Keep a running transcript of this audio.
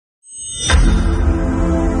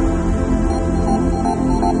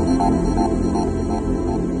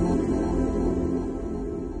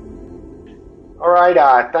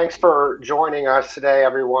right, thanks for joining us today,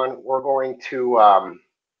 everyone. We're going to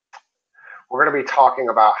be talking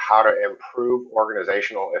about how to improve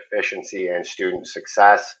organizational efficiency and student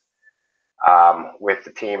success with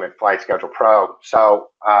the team at Flight Schedule Pro. So,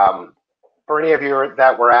 for any of you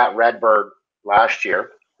that were at Redbird last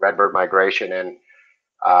year, Redbird Migration, and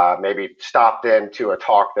maybe stopped into a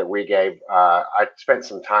talk that we gave, I spent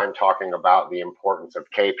some time talking about the importance of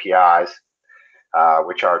KPIs,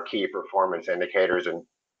 which are key performance indicators. And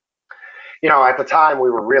at the time, we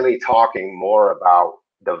were really talking more about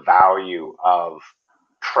the value of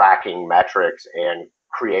tracking metrics and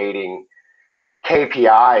creating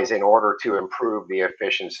KPIs in order to improve the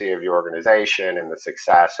efficiency of your organization and the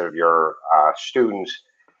success of your students.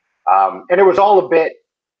 And it was all a bit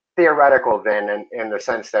theoretical then, in the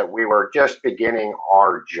sense that we were just beginning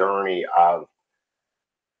our journey of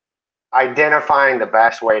identifying the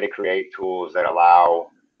best way to create tools that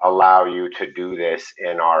allow you to do this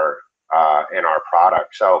in our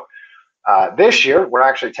product. So this year, we're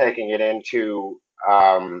actually taking it into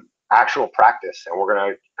actual practice, and we're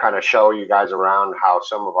going to kind of show you guys around how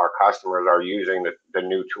some of our customers are using the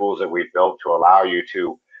new tools that we've built to allow you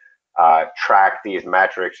to track these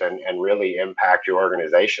metrics and really impact your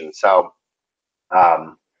organization. So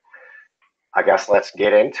I guess let's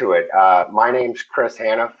get into it. My name's Chris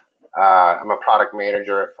Hanf. I'm a product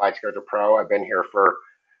manager at Flight Schedule Pro. I've been here for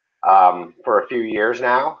a few years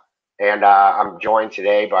now. And I'm joined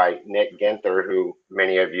today by Nick Ginther, who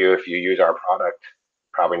many of you, if you use our product,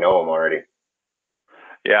 probably know him already.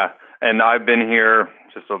 Yeah, and I've been here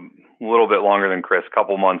just a little bit longer than Chris, a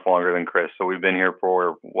couple months longer than Chris. So we've been here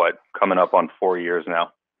for, coming up on 4 years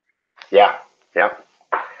now. Yeah.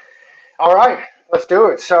 All right, let's do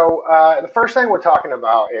it. So the first thing we're talking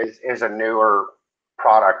about is a newer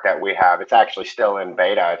product that we have. It's actually still in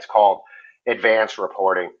beta. It's called Advanced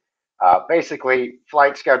Reporting. Basically,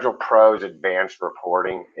 Flight Schedule Pro's advanced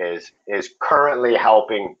reporting is currently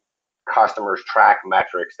helping customers track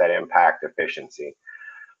metrics that impact efficiency.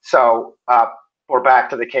 So we're back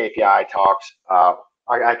to the KPI talks.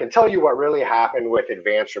 I can tell you what really happened with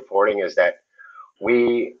advanced reporting is that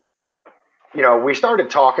we started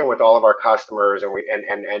talking with all of our customers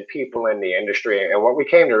and people in the industry, and what we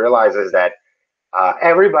came to realize is that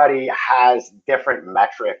everybody has different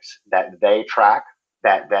metrics that they track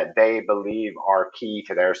that they believe are key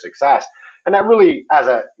to their success. And that really, as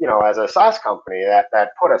a SaaS company, that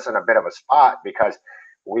put us in a bit of a spot because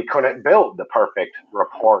we couldn't build the perfect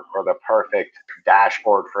report or the perfect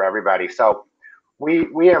dashboard for everybody. So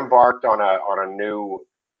we embarked on a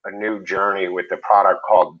new journey with the product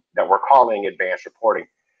that we're calling Advanced Reporting.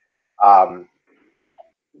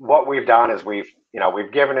 What we've done is we've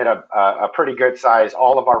given it a pretty good size,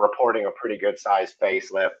 all of our reporting a pretty good size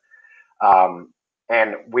facelift.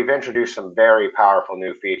 And we've introduced some very powerful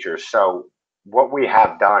new features. So what we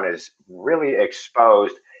have done is really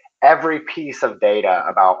exposed every piece of data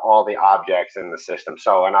about all the objects in the system.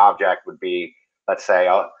 So an object would be, let's say,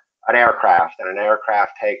 an aircraft, and an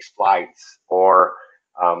aircraft takes flights, or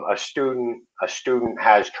a student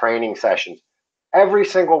has training sessions. Every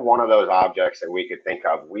single one of those objects that we could think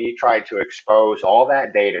of, we tried to expose all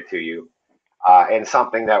that data to you in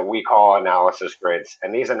something that we call analysis grids.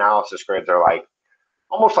 And these analysis grids are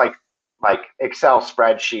almost like Excel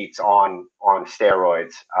spreadsheets on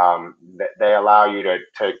steroids. They allow you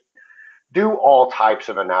to do all types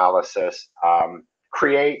of analysis,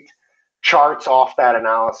 create charts off that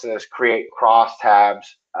analysis, create crosstabs,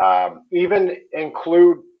 even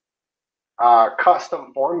include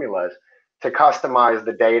custom formulas to customize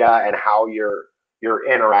the data and how you're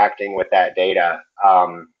interacting with that data.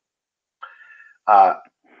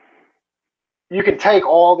 You can take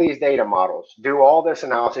all these data models, do all this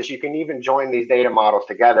analysis. You can even join these data models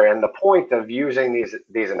together. And the point of using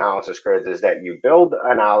these analysis grids is that you build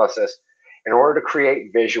analysis in order to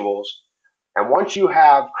create visuals. And once you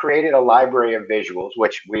have created a library of visuals,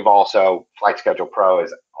 which Flight Schedule Pro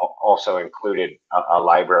has also included a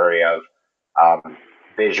library of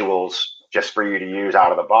visuals just for you to use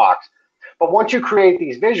out of the box. But once you create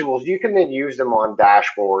these visuals, you can then use them on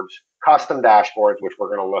dashboards, custom dashboards, which we're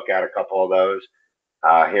going to look at a couple of those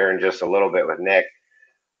here in just a little bit with Nick.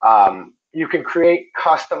 You can create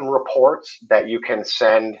custom reports that you can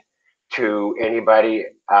send to anybody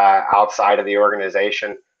outside of the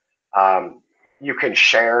organization. You can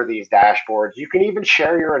share these dashboards. You can even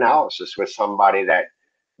share your analysis with somebody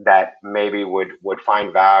that maybe would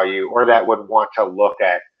find value, or that would want to look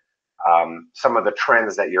at some of the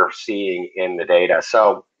trends that you're seeing in the data.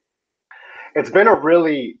 So it's been a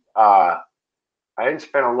really, it's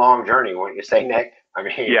been a long journey, wouldn't you say, Nick? I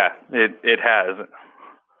mean, yeah, it has.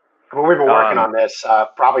 Well, we've been working on this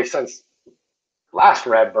probably since last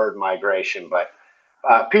Redbird migration, but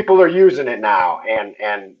people are using it now,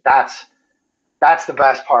 and that's the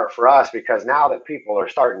best part for us, because now that people are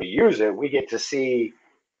starting to use it, we get to see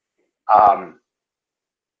um,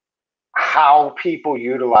 how people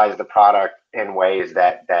utilize the product in ways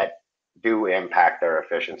that do impact their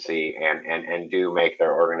efficiency and do make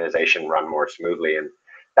their organization run more smoothly. And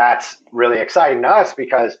that's really exciting to us,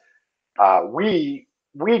 because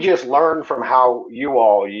we just learn from how you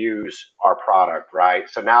all use our product, right?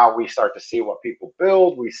 So now we start to see what people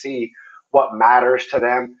build, we see what matters to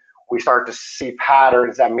them, we start to see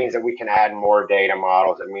patterns. That means that we can add more data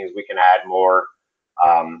models. It means we can add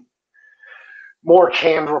um, more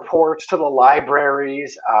canned reports to the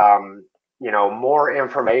libraries, more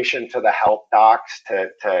information to the help docs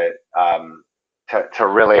to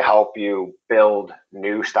really help you build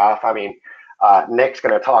new stuff. I mean, Nick's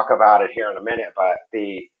going to talk about it here in a minute, but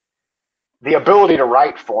the ability to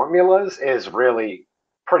write formulas is really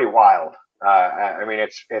pretty wild. I mean,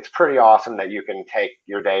 it's pretty awesome that you can take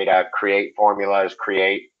your data, create formulas,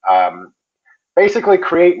 basically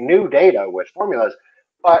create new data with formulas.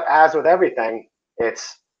 But as with everything,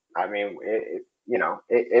 it's, I mean,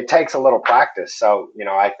 it takes a little practice. So,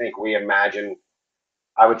 I think we imagine,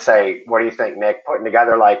 I would say, what do you think, Nick, putting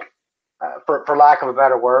together, like, for lack of a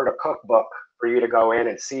better word, a cookbook for you to go in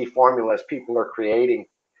and see formulas people are creating.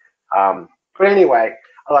 But anyway,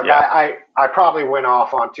 look, Yeah. I probably went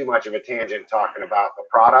off on too much of a tangent talking about the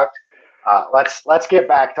product. Let's get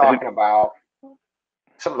back talking about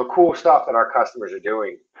some of the cool stuff that our customers are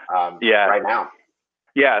doing right now.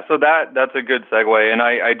 Yeah, so that's a good segue, and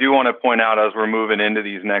I do want to point out, as we're moving into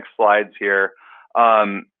these next slides here,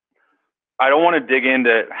 I don't want to dig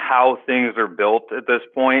into how things are built at this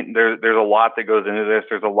point. There's a lot that goes into this.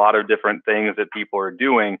 There's a lot of different things that people are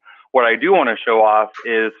doing. What I do want to show off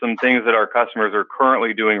is some things that our customers are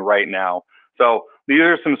currently doing right now. So these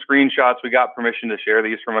are some screenshots. We got permission to share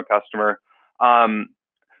these from a customer. And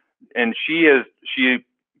she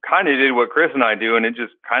kind of did what Chris and I do, and it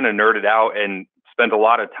just kind of nerded out and spent a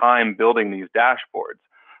lot of time building these dashboards.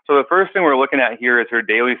 So the first thing we're looking at here is her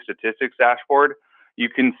daily statistics dashboard. You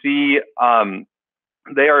can see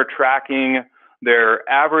they are tracking their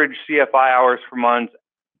average CFI hours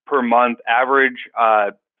per month, average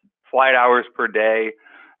flight hours per day.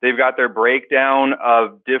 They've got their breakdown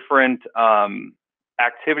of different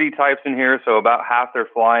activity types in here. So about half their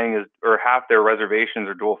flying or half their reservations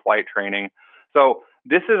are dual flight training. So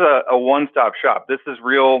this is a one-stop shop. This is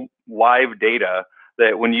real live data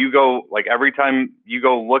that when you go, like every time you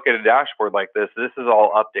go look at a dashboard like this is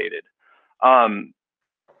all updated.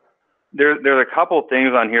 There's a couple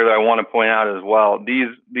things on here that I want to point out as well.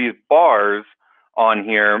 These bars on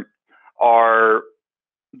here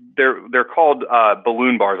they're called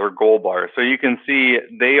balloon bars or goal bars. So you can see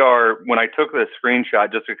they are, when I took this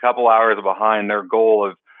screenshot, just a couple hours behind their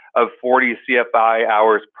goal of 40 CFI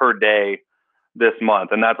hours per day this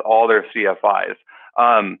month, and that's all their CFIs.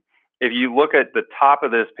 If you look at the top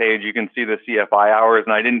of this page, you can see the CFI hours,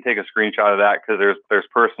 and I didn't take a screenshot of that because there's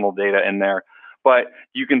personal data in there, but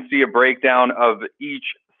you can see a breakdown of each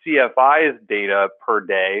CFI's data per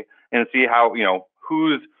day and see how,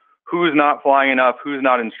 who's not flying enough, who's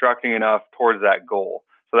not instructing enough towards that goal.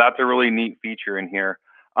 So that's a really neat feature in here.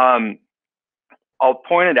 I'll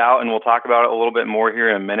point it out and we'll talk about it a little bit more here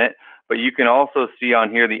in a minute, but you can also see on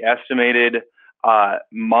here the estimated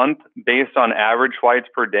month based on average flights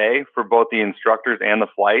per day for both the instructors and the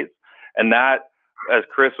flights. And that, as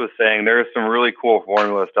Chris was saying, there's some really cool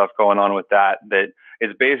formula stuff going on with that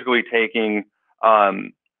is basically taking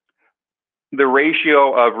the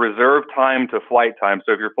ratio of reserve time to flight time.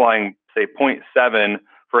 So if you're flying, say, 0.7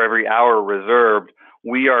 for every hour reserved,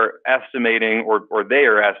 we are estimating, or they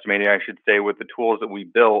are estimating, I should say, with the tools that we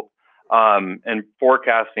built, and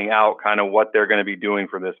forecasting out kind of what they're going to be doing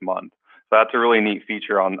for this month. So that's a really neat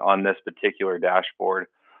feature on this particular dashboard.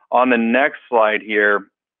 On the next slide here,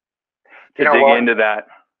 to dig into that,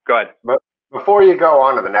 go ahead. But before you go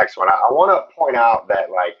on to the next one, I want to point out that,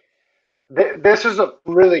 like, this is a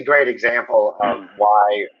really great example of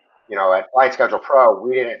why, at Flight Schedule Pro,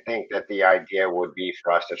 we didn't think that the idea would be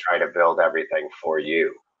for us to try to build everything for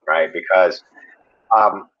you, right? Because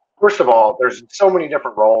first of all, there's so many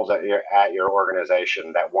different roles at your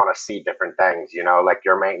organization that want to see different things. Like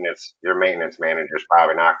your maintenance manager is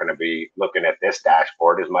probably not going to be looking at this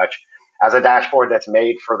dashboard as much as a dashboard that's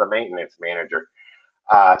made for the maintenance manager.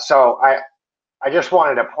 So I just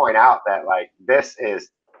wanted to point out that, like, this is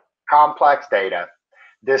complex data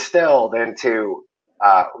distilled into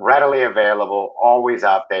readily available, always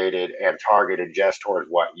updated, and targeted just towards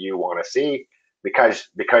what you want to see.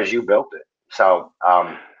 because you built it. So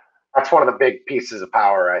that's one of the big pieces of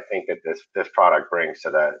power I think that this product brings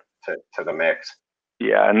to the mix.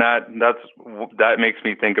 Yeah, and that makes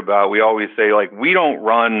me think about. We always say, like, we don't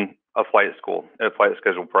run a flight school at Flight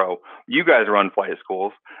Schedule Pro. You guys run flight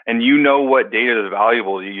schools, and you know what data is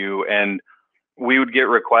valuable to you. And we would get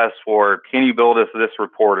requests for, can you build us this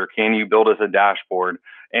report, or can you build us a dashboard?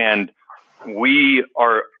 And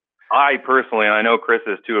I personally, and I know Chris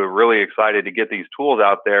is too, are really excited to get these tools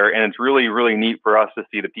out there. And it's really, really neat for us to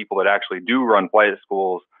see the people that actually do run flight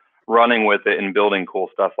schools running with it and building cool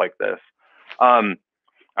stuff like this.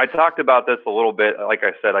 I talked about this a little bit. Like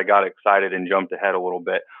I said, I got excited and jumped ahead a little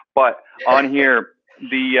bit. But on here,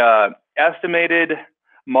 the estimated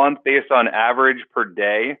month based on average per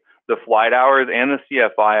day, the flight hours and the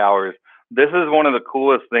CFI hours, this is one of the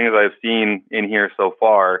coolest things I've seen in here so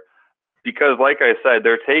far. Because like I said,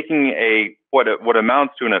 they're taking what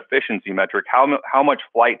amounts to an efficiency metric, how much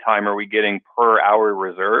flight time are we getting per hour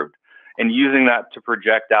reserved, and using that to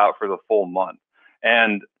project out for the full month.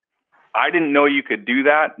 And I didn't know you could do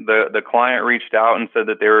that. The client reached out and said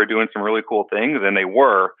that they were doing some really cool things, and they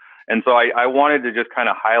were. And so I wanted to just kind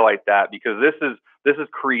of highlight that, because this is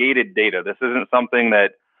created data. This isn't something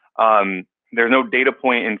that there's no data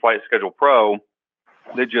point in Flight Schedule Pro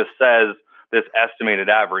that just says this estimated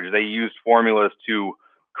average. They used formulas to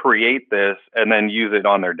create this and then use it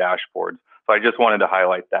on their dashboards. So I just wanted to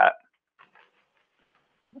highlight that.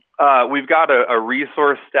 We've got a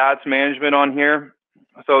resource stats management on here.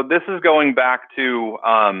 So this is going back to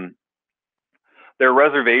their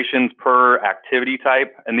reservations per activity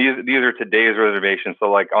type. And these are today's reservations.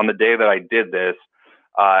 So like on the day that I did this,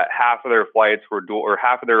 half of their flights were dual, or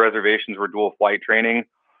half of their reservations were dual flight training.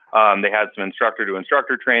 They had some instructor to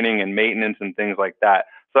instructor training and maintenance and things like that.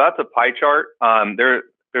 So that's a pie chart. There's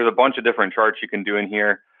a bunch of different charts you can do in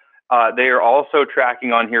here. They are also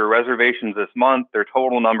tracking on here reservations this month, their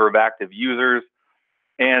total number of active users,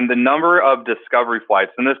 and the number of discovery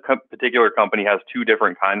flights. And this particular company has two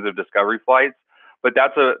different kinds of discovery flights, but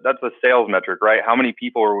that's a sales metric, right? How many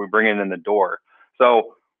people are we bringing in the door?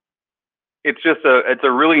 So it's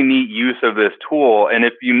a really neat use of this tool. And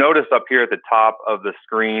if you notice up here at the top of the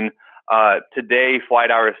screen, today,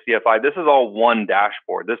 flight hours, CFI, this is all one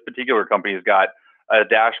dashboard. This particular company has got a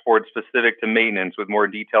dashboard specific to maintenance with more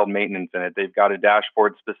detailed maintenance in it. They've got a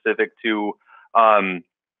dashboard specific to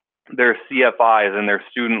their CFIs and their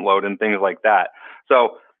student load and things like that.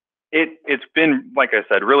 So it's been, like I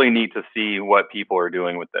said, really neat to see what people are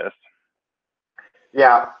doing with this.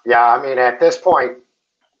 Yeah. I mean, at this point,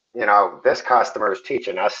 this customer is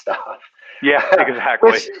teaching us stuff. Yeah,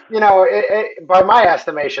 exactly. Which, by my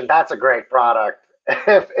estimation, that's a great product.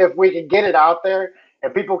 If we can get it out there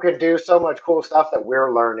and people can do so much cool stuff that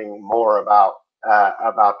we're learning more about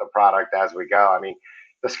the product as we go. I mean,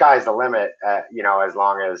 the sky's the limit. As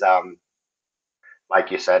long as, like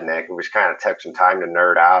you said, Nick, we just kind of took some time to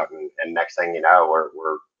nerd out, and next thing you know,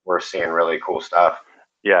 we're seeing really cool stuff.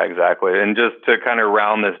 Yeah, exactly. And just to kind of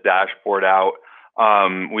round this dashboard out,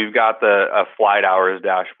 we've got a flight hours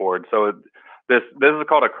dashboard. So this is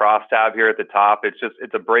called a crosstab here at the top.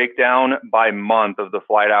 It's a breakdown by month of the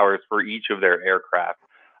flight hours for each of their aircraft.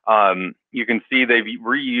 You can see they've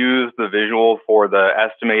reused the visual for the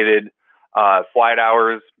estimated flight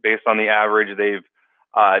hours based on the average. They've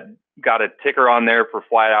got a ticker on there for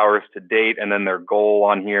flight hours to date, and then their goal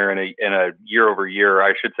on here in a year over year,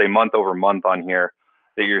 I should say month over month on here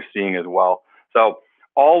that you're seeing as well. So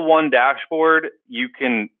all one dashboard. You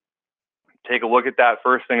can take a look at that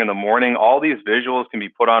first thing in the morning. All these visuals can be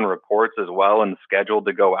put on reports as well and scheduled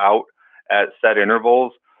to go out at set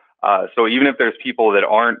intervals. So even if there's people that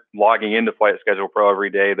aren't logging into Flight Schedule Pro every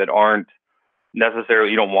day, that aren't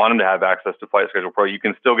necessarily, you don't want them to have access to Flight Schedule Pro, you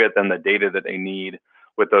can still get them the data that they need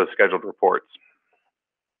with those scheduled reports.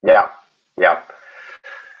 Yeah.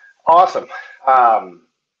 Awesome.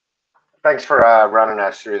 Thanks for running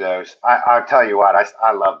us through those. I'll tell you what,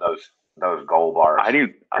 I love those goal bars. I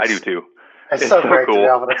do too. It's so great cool to be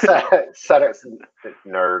able to set it,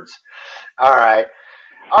 nerds. All right,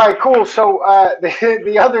 cool. So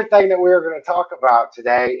the other thing that we were going to talk about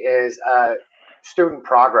today is student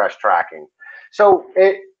progress tracking. So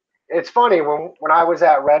it's funny, when I was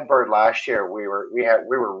at Redbird last year, we were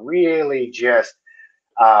really just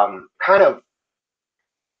kind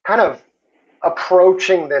of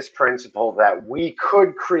approaching this principle that we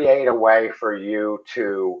could create a way for you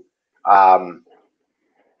to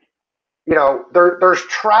there's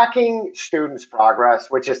tracking students' progress,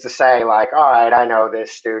 which is to say, like, all right, I know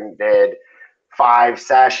this student did 5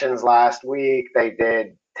 sessions last week. They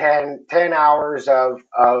did 10 hours of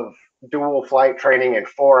dual flight training and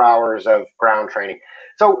 4 hours of ground training.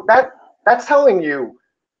 So that's telling you,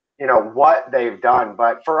 what they've done.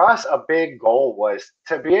 But for us, a big goal was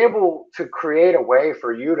to be able to create a way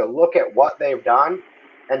for you to look at what they've done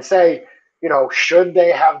and say, should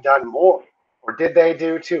they have done more, or did they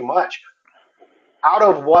do too much? Out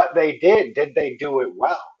of what they did they do it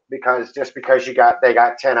well? Because just because they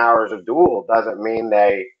got 10 hours of dual doesn't mean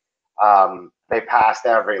they passed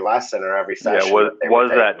every lesson or every Yeah, session that they were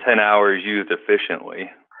was taking. that 10 hours used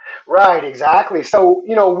efficiently? Right, exactly. So,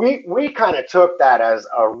 we kind of took that as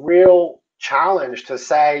a real challenge to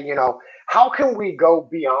say, how can we go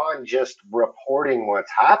beyond just reporting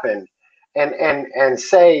what's happened and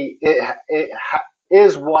say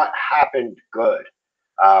is what happened good,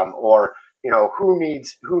 or who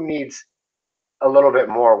needs a little bit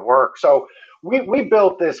more work. So we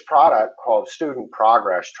built this product called Student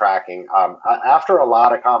Progress Tracking, after a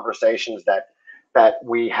lot of conversations that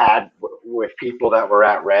we had with people that were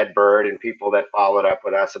at Redbird and people that followed up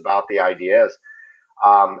with us about the ideas.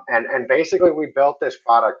 And basically, we built this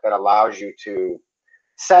product that allows you to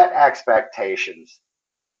set expectations.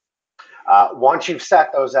 Once you've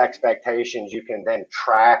set those expectations, you can then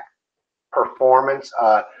track performance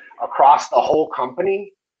across the whole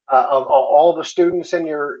company, of all the students in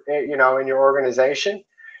your organization.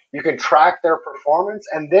 You can track their performance,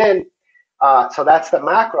 and then so that's the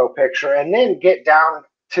macro picture, and then get down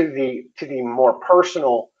to the more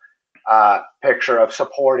personal picture of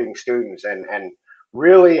supporting students and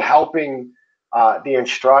really helping the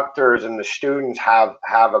instructors and the students have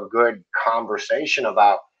a good conversation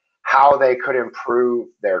about how they could improve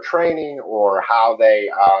their training, or how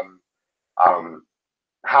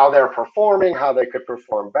they're performing, how they could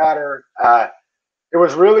perform better. It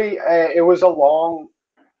was really it was a long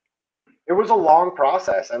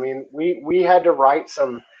process. I mean, we had to write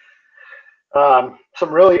some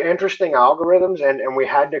really interesting algorithms, and we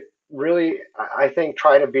had to really, I think,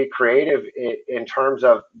 try to be creative in terms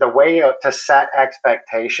of the way to set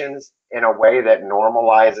expectations in a way that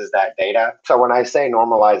normalizes that data. So when I say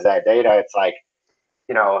normalize that data, it's like,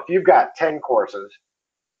 if you've got 10 courses,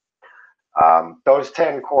 those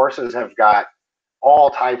 10 courses have got all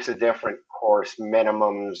types of different course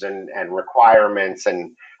minimums and requirements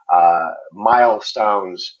and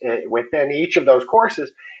milestones within each of those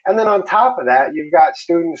courses. And then on top of that, you've got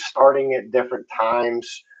students starting at different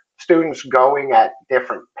times, students going at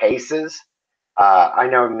different paces. I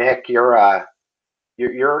know, Nick, you're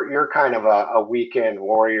kind of a weekend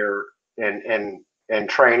warrior in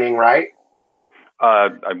training, right? I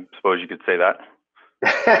suppose you could say that.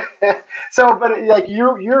 So, but like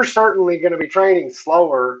you're certainly going to be training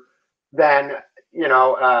slower than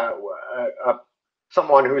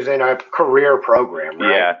someone who's in a career program,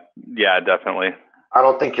 right? Yeah, definitely. I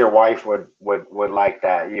don't think your wife would like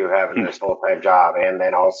that, you having this full-time job, and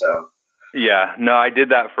then also. Yeah, no, I did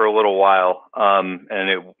that for a little while,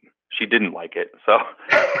 and she didn't like it. So.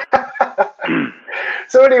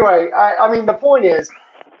 So anyway, I mean, the point is,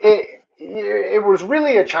 it was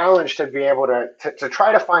really a challenge to be able to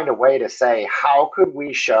try to find a way to say, how could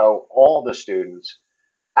we show all the students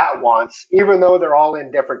at once, even though they're all in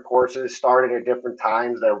different courses, started at different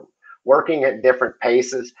times, they're working at different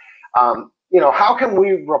paces. How can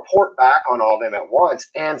we report back on all of them at once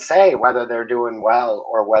and say whether they're doing well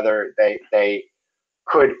or whether they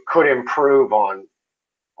could improve on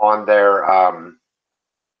their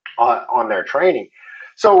on their training.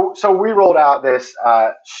 So we rolled out this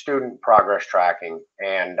student progress tracking,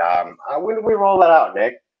 and when did we roll that out,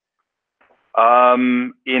 Nick?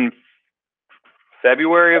 In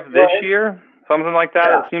February of this year, something like that.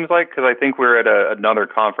 Yeah. It seems like, because I think we were at another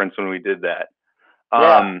conference when we did that.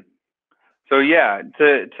 So yeah,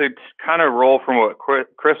 to kind of roll from what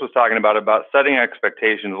Chris was talking about setting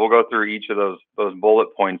expectations, we'll go through each of those bullet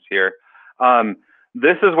points here.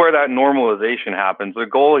 This is where that normalization happens. The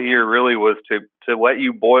goal here really was to let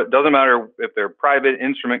you boil. It doesn't matter if they're private,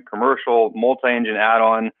 instrument, commercial, multi-engine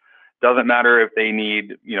add-on. Doesn't matter if they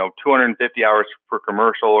need 250 hours for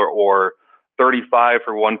commercial or 35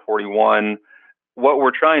 for 141. What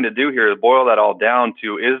we're trying to do here is boil that all down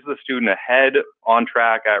to, is the student ahead, on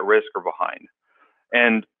track, at risk, or behind?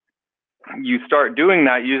 And you start doing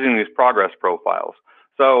that using these progress profiles.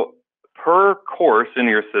 So per course in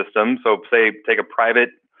your system, so say take a private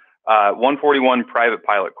 141 private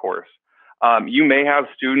pilot course. You may have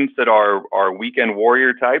students that are weekend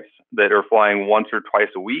warrior types that are flying once or twice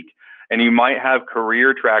a week, and you might have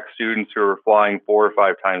career track students who are flying 4 or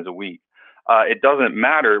 5 times a week. It doesn't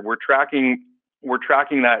matter. We're tracking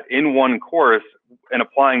that in one course and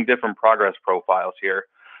applying different progress profiles here.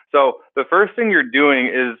 So the first thing you're doing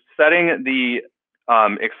is setting the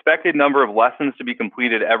expected number of lessons to be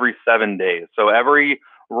completed every 7 days. So every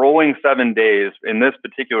rolling 7 days in this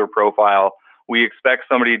particular profile, we expect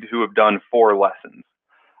somebody to have done 4 lessons.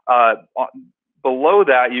 Below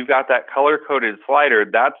that, you've got that color-coded slider.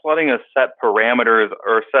 That's letting us set parameters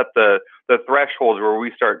or set the thresholds where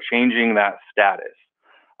we start changing that status.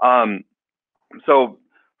 So,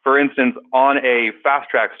 for instance, on a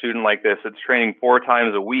fast-track student like this, it's training 4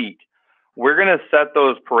 times a week. We're going to set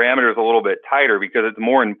those parameters a little bit tighter because it's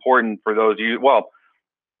more important for those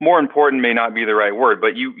more important may not be the right word,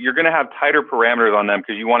 but you're going to have tighter parameters on them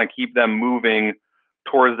because you want to keep them moving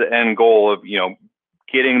towards the end goal of,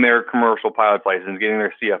 getting their commercial pilot's license, getting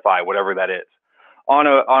their CFI, whatever that is. On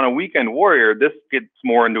a weekend warrior, this gets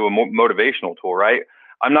more into a motivational tool, right?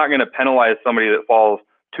 I'm not going to penalize somebody that falls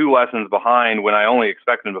 2 lessons behind when I only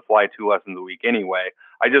expect them to fly 2 lessons a week anyway.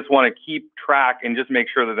 I just want to keep track and just make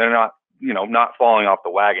sure that they're not, not falling off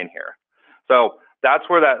the wagon here. So that's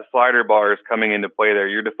where that slider bar is coming into play there.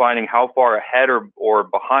 You're defining how far ahead or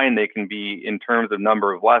behind they can be in terms of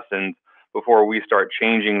number of lessons before we start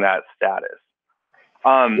changing that status.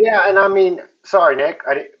 Yeah, and I mean, sorry, Nick.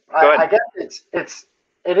 I guess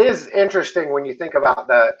it is interesting when you think about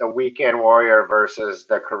the weekend warrior versus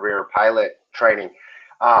the career pilot training.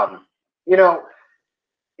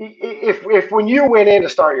 If when you went in to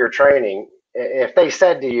start your training, if they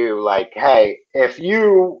said to you like, "Hey, if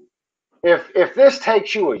this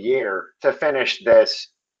takes you a year to finish this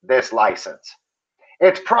license,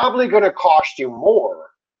 it's probably going to cost you more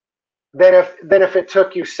than if it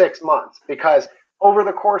took you 6 months, because over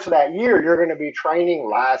the course of that year, you're going to be training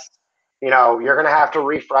less. You're going to have to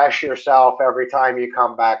refresh yourself every time you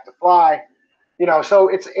come back to fly. So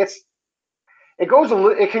it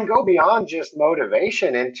can go beyond just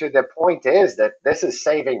motivation. And to the point is that this is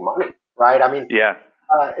saving money, right? I mean, yeah,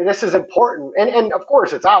 this is important. And of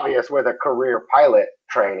course, it's obvious with a career pilot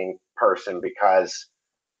training person, because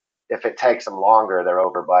if it takes them longer, they're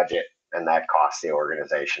over budget, and that costs the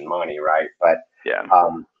organization money, right? But yeah.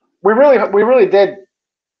 We're really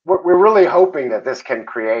hoping that this can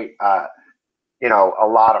create, a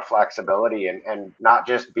lot of flexibility and not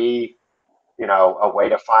just be, a way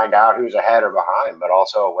to find out who's ahead or behind, but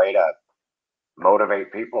also a way to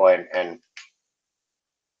motivate people and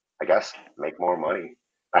I guess make more money.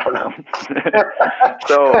 I don't know.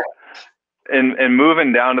 So, and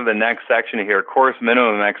moving down to the next section here, course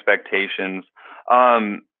minimum expectations.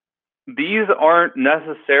 These aren't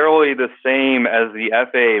necessarily the same as the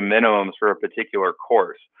FAA minimums for a particular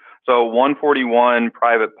course. So 141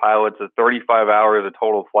 private pilots is 35 hours of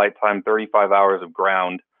total flight time, 35 hours of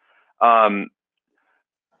ground. But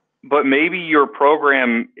maybe your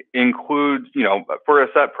program includes, for a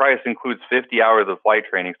set price, includes 50 hours of flight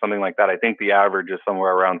training, something like that. I think the average is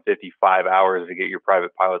somewhere around 55 hours to get your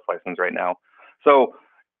private pilot's license right now. So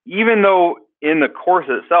even though in the course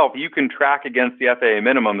itself, you can track against the FAA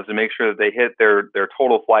minimums to make sure that they hit their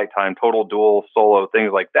total flight time, total dual, solo,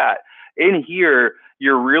 things like that. In here,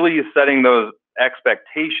 you're really setting those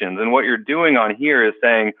expectations. And what you're doing on here is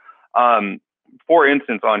saying, for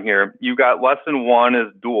instance, on here, you've got lesson 1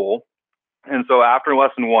 is dual. And so after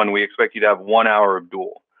lesson 1, we expect you to have 1 hour of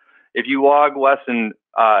dual. If you log lesson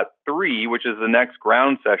 3, which is the next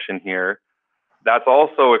ground session here, that's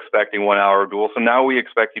also expecting 1 hour of dual. So now we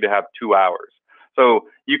expect you to have 2 hours. So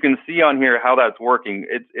you can see on here how that's working.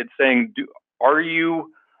 It's saying, are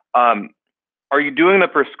you doing the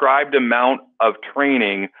prescribed amount of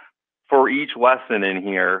training for each lesson in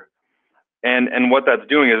here? And what that's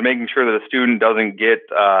doing is making sure that the student doesn't get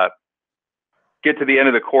to the end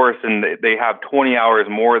of the course and they have 20 hours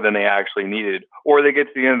more than they actually needed, or they get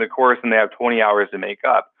to the end of the course and they have 20 hours to make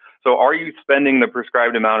up. So are you spending the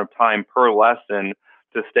prescribed amount of time per lesson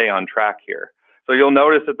to stay on track here? So you'll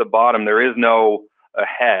notice at the bottom, there is no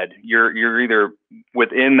ahead. You're either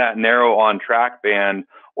within that narrow on track band,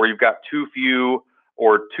 or you've got too few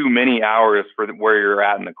or too many hours for where you're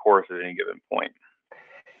at in the course at any given point.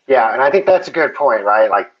 Yeah, and I think that's a good point, right?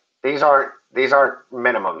 Like these aren't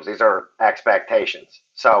minimums; these are expectations.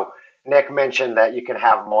 So Nick mentioned that you can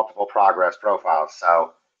have multiple progress profiles.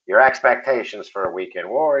 So your expectations for a weekend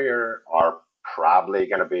warrior are probably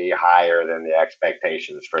going to be higher than the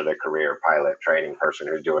expectations for the career pilot training person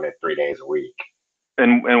who's doing it 3 days a week.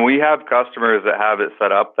 And we have customers that have it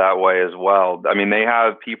set up that way as well. I mean, they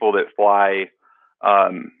have people that fly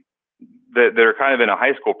that are kind of in a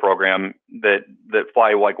high school program that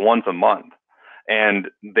fly like once a month, and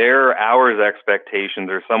their hours expectations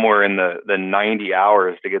are somewhere in the 90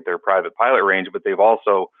 hours to get their private pilot range. But they've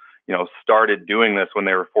also, started doing this when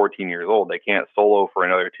they were 14 years old. They can't solo for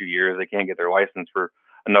another 2 years. They can't get their license for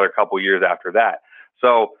another couple years after that.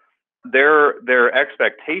 So their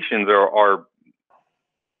expectations are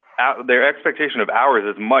their expectation of hours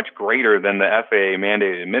is much greater than the FAA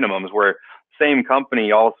mandated minimums, where same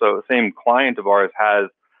company, also same client of ours, has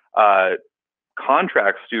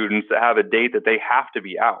contract students that have a date that they have to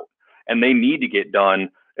be out, and they need to get done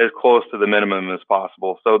as close to the minimum as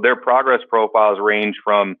possible. So their progress profiles range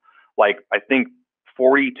from, like, I think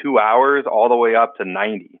 42 hours all the way up to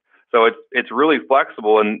 90. So it's really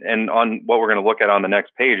flexible. And on what we're going to look at on the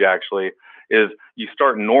next page actually is you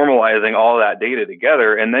start normalizing all that data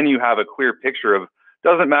together, and then you have a clear picture of,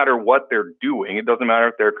 doesn't matter what they're doing. It doesn't matter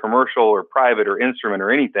if they're commercial or private or instrument or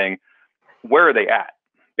anything. Where are they at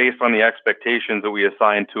based on the expectations that we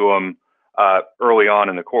assigned to them early on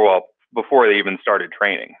in the core, well, before they even started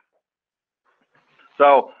training.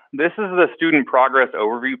 So this is the student progress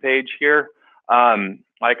overview page here.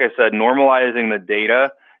 Like I said, normalizing the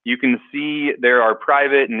data. You can see there are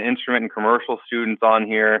private and instrument and commercial students on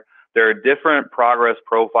here. There are different progress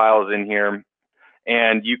profiles in here.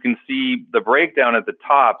 And you can see the breakdown at the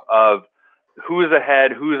top of who's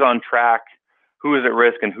ahead, who's on track, who is at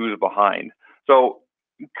risk, and who's behind. So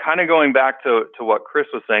kind of going back to what Chris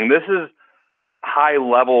was saying, this is high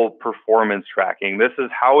level performance tracking. This is,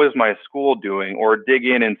 how is my school doing? Or dig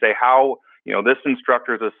in and say, how, this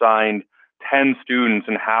instructor is assigned 10 students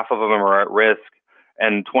and half of them are at risk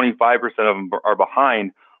and 25% of them are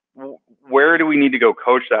behind. Where do we need to go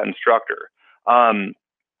coach that instructor?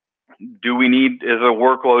 Is a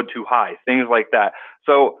workload too high? Things like that.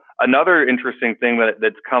 So another interesting thing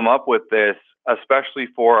that's come up with this, especially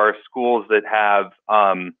for our schools that have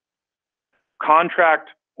contract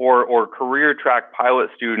or career track pilot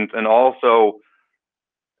students, and also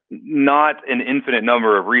not an infinite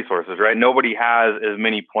number of resources, right? Nobody has as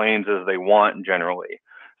many planes as they want generally.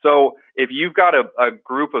 So if you've got a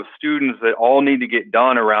group of students that all need to get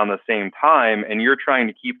done around the same time, and you're trying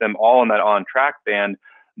to keep them all in that on track band,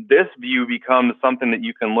 this view becomes something that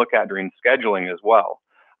you can look at during scheduling as well.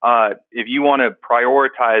 If you want to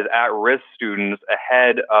prioritize at-risk students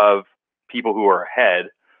ahead of people who are ahead,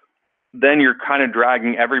 then you're kind of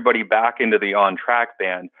dragging everybody back into the on-track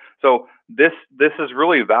band. So this is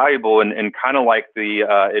really valuable, and kind of like the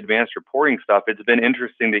advanced reporting stuff. It's been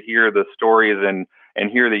interesting to hear the stories and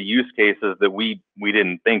hear the use cases that we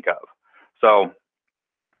didn't think of. So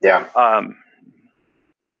yeah. Oh,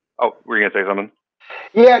 were you gonna say something?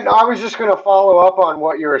 Yeah, no, I was just going to follow up on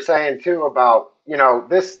what you were saying too about,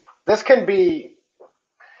 this can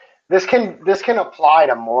apply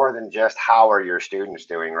to more than just how are your students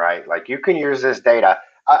doing, right? Like, you can use this data.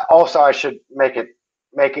 Also, I should make it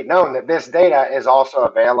known that this data is also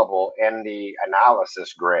available in the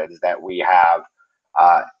analysis grids that we have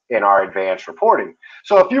in our advanced reporting.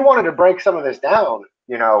 So if you wanted to break some of this down,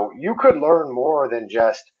 you could learn more than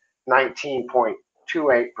just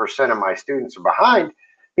 19.28% of my students are behind.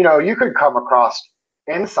 You could come across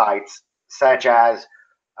insights such as,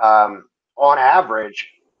 on average,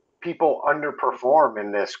 people underperform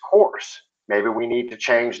in this course. Maybe we need to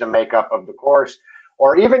change the makeup of the course,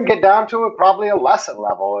 or even get down to probably a lesson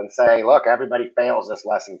level and say, look, everybody fails this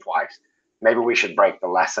lesson twice. Maybe we should break the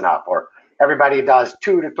lesson up, or everybody does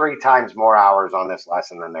 2 to 3 times more hours on this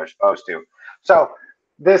lesson than they're supposed to. So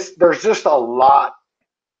there's just a lot.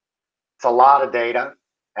 It's a lot of data.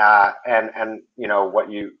 And what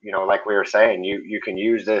like we were saying, you can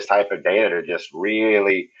use this type of data to just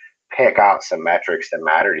really pick out some metrics that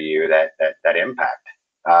matter to you that impact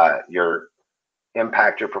your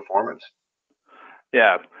performance.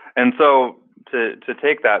 Yeah, and so to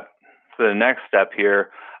take that to the next step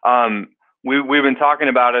here, we've been talking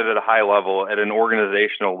about it at a high level, at an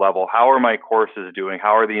organizational level. How are my courses doing?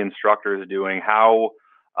 How are the instructors doing? How's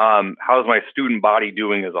my student body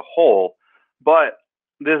doing as a whole? But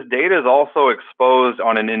this data is also exposed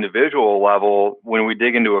on an individual level. When we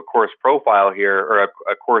dig into a course profile here, or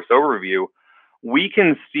a course overview, we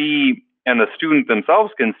can see, and the students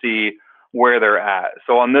themselves can see, where they're at.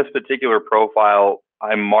 So on this particular profile,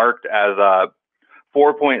 I'm marked as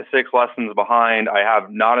 4.6 lessons behind. I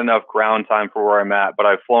have not enough ground time for where I'm at, but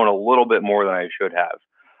I've flown a little bit more than I should have.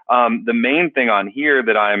 The main thing on here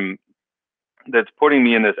that's putting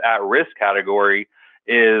me in this at-risk category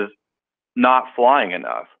is not flying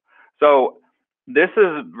enough. So this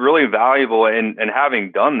is really valuable, and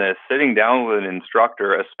having done this, sitting down with an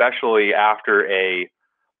instructor, especially after a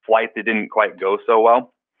flight that didn't quite go so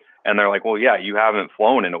well, and they're like, well, yeah, you haven't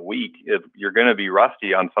flown in a week. You're going to be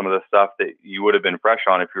rusty on some of the stuff that you would have been fresh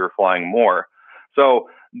on if you were flying more. So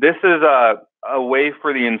this is a way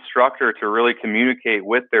for the instructor to really communicate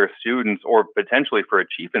with their students, or potentially for a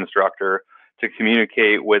chief instructor to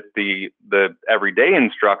communicate with the everyday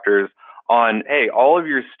instructors on, hey, all of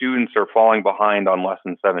your students are falling behind on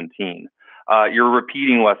lesson 17. You're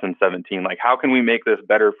repeating lesson 17. Like, how can we make this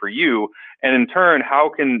better for you? And in turn, how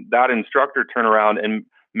can that instructor turn around and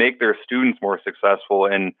make their students more successful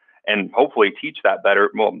and hopefully teach that better?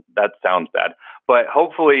 Well, that sounds bad, but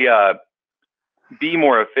hopefully be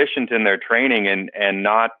more efficient in their training and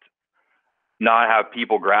not have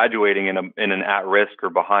people graduating in an at-risk or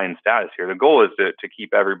behind status here. The goal is to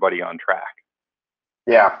keep everybody on track.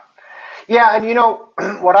 Yeah. Yeah. And you know,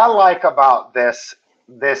 what I like about this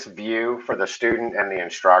view for the student and the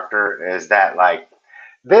instructor is that, like,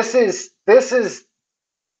 this is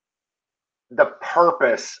the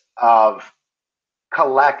purpose of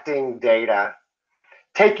collecting data,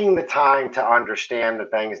 taking the time to understand the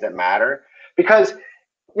things that matter. Because,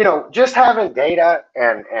 you know, just having data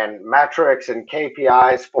and metrics and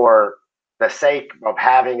KPIs for the sake of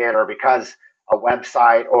having it, or because a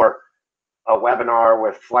website or a webinar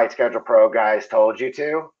with Flight Schedule Pro guys told you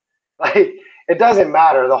to, like, it doesn't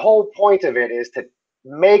matter. The whole point of it is to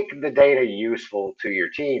make the data useful to your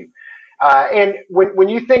team. And when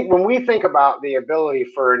we think about the ability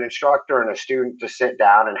for an instructor and a student to sit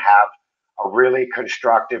down and have a really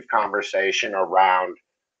constructive conversation around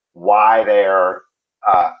why they're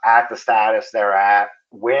at the status they're at,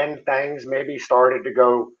 when things maybe started to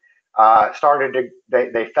go,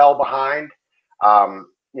 they fell behind.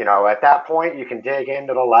 You know, at that point, you can dig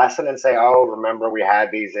into the lesson and say, oh, remember we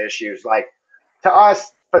had these issues. Like, to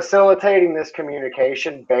us, facilitating this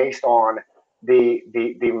communication based on the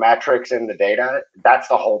metrics and the data, that's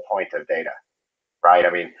the whole point of data, right? I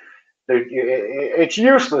mean, it's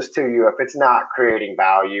useless to you if it's not creating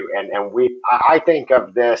value. And I think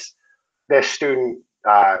of this student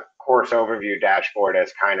course overview dashboard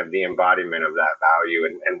as kind of the embodiment of that value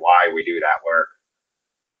and why we do that work.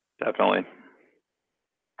 Definitely.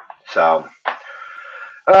 So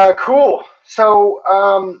cool.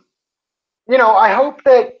 So you know, I hope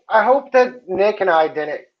that Nick and I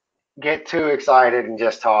didn't get too excited and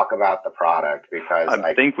just talk about the product, because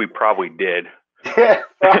I think we probably did. Yeah,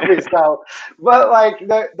 probably so. But like,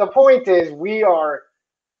 the point is, we are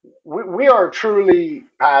truly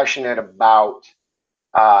passionate about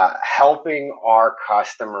helping our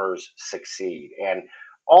customers succeed. And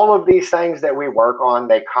all of these things that we work on,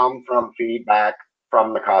 they come from feedback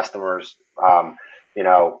from the customers. You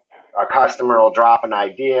know, a customer will drop an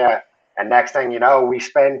idea, and next thing you know, we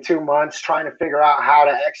spend 2 months trying to figure out how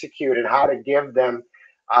to execute and how to give them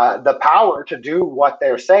the power to do what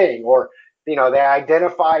they're saying. Or, you know, they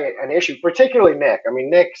identify an issue, particularly Nick. I mean,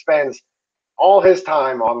 Nick spends all his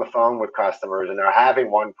time on the phone with customers, and they're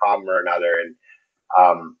having one problem or another.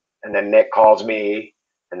 And then Nick calls me,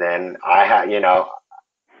 and then you know,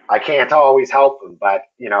 I can't always help him, but,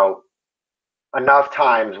 you know, enough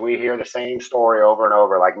times we hear the same story over and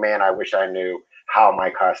over, like, man, I wish I knew how my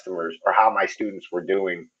customers or how my students were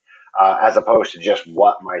doing, as opposed to just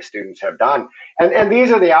what my students have done. And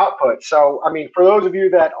these are the outputs. So, I mean, for those of you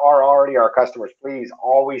that are already our customers, please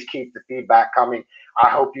always keep the feedback coming. I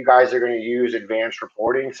hope you guys are going to use advanced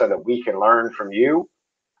reporting so that we can learn from you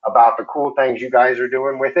about the cool things you guys are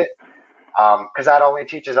doing with it, because that only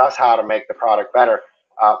teaches us how to make the product better.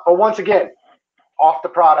 But once again, off the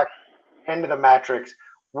product, into the metrics,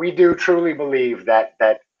 we do truly believe that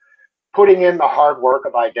putting in the hard work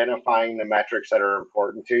of identifying the metrics that are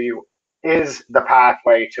important to you is the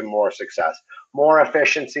pathway to more success, more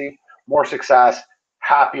efficiency, more success,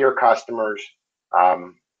 happier customers.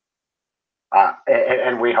 And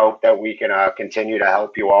we hope that we can continue to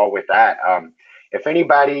help you all with that. If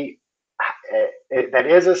anybody that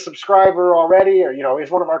is a subscriber already, or, you know,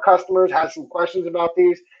 is one of our customers, has some questions about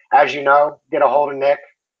these, as you know, get a hold of Nick.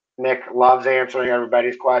 Nick loves answering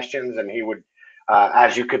everybody's questions, and he would,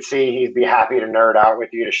 as you could see, he'd be happy to nerd out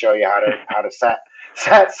with you to show you how to set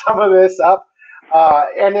some of this up.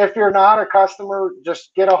 And if you're not a customer,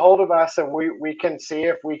 just get a hold of us, and we can see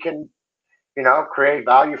if we can, you know, create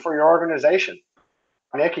value for your organization.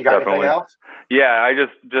 Nick, you got Definitely. anything else? Yeah, I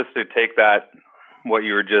just to take that, what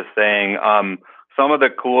you were just saying, some of the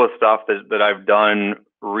coolest stuff that I've done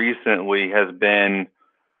recently has been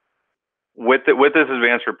with this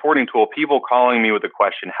advanced reporting tool, people calling me with a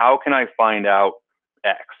question, how can I find out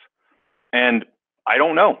X? And I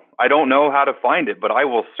don't know. I don't know how to find it, but I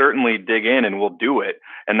will certainly dig in and we'll do it.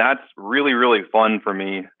 And that's really, really fun for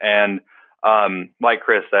me. And like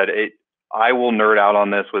Chris said, I will nerd out on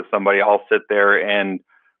this with somebody. I'll sit there and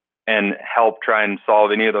help try and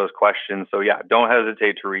solve any of those questions. So yeah, don't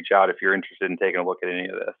hesitate to reach out if you're interested in taking a look at any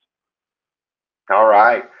of this. All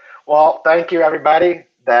right. Well, thank you, everybody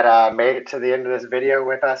that made it to the end of this video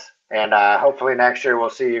with us. And hopefully next year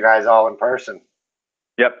we'll see you guys all in person.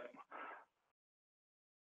 Yep.